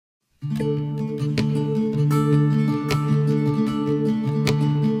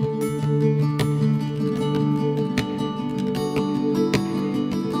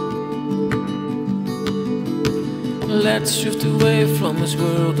Let's drift away from this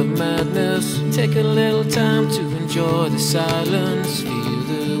world of madness. Take a little time to enjoy the silence. Feel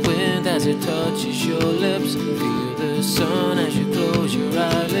the wind as it touches your lips. Feel the sun as you close your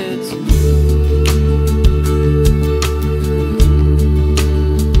eyelids.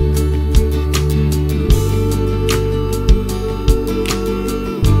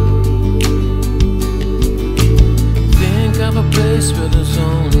 Think of a place where there's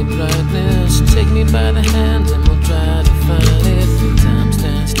only brightness. Take me by the hand and we'll try to find it. Time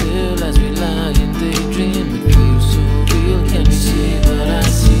stands still as we lie and daydream. It feels so real, can you see what I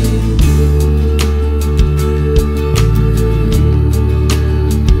see?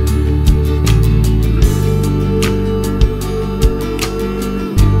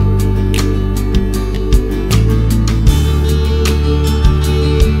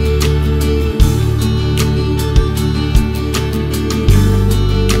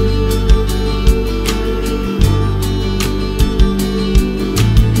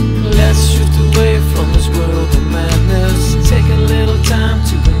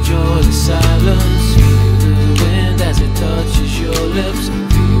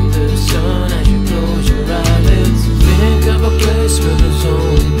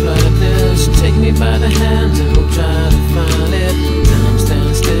 By the hand and we'll try to find it. Time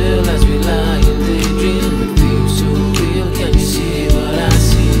stands still as we lie and daydream. It feels so real, can you see what I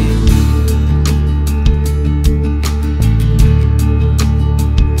see?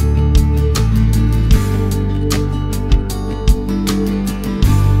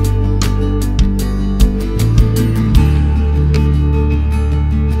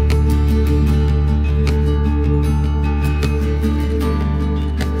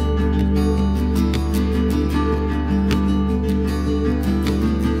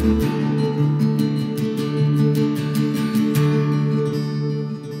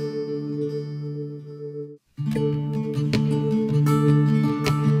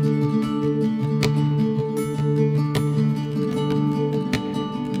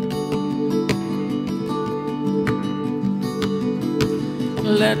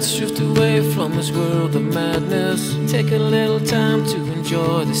 Let's drift away from this world of madness. Take a little time to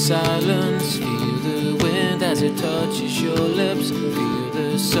enjoy the silence. Feel the wind as it touches your lips. Feel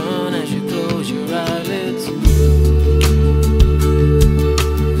the sun as you close your eyelids.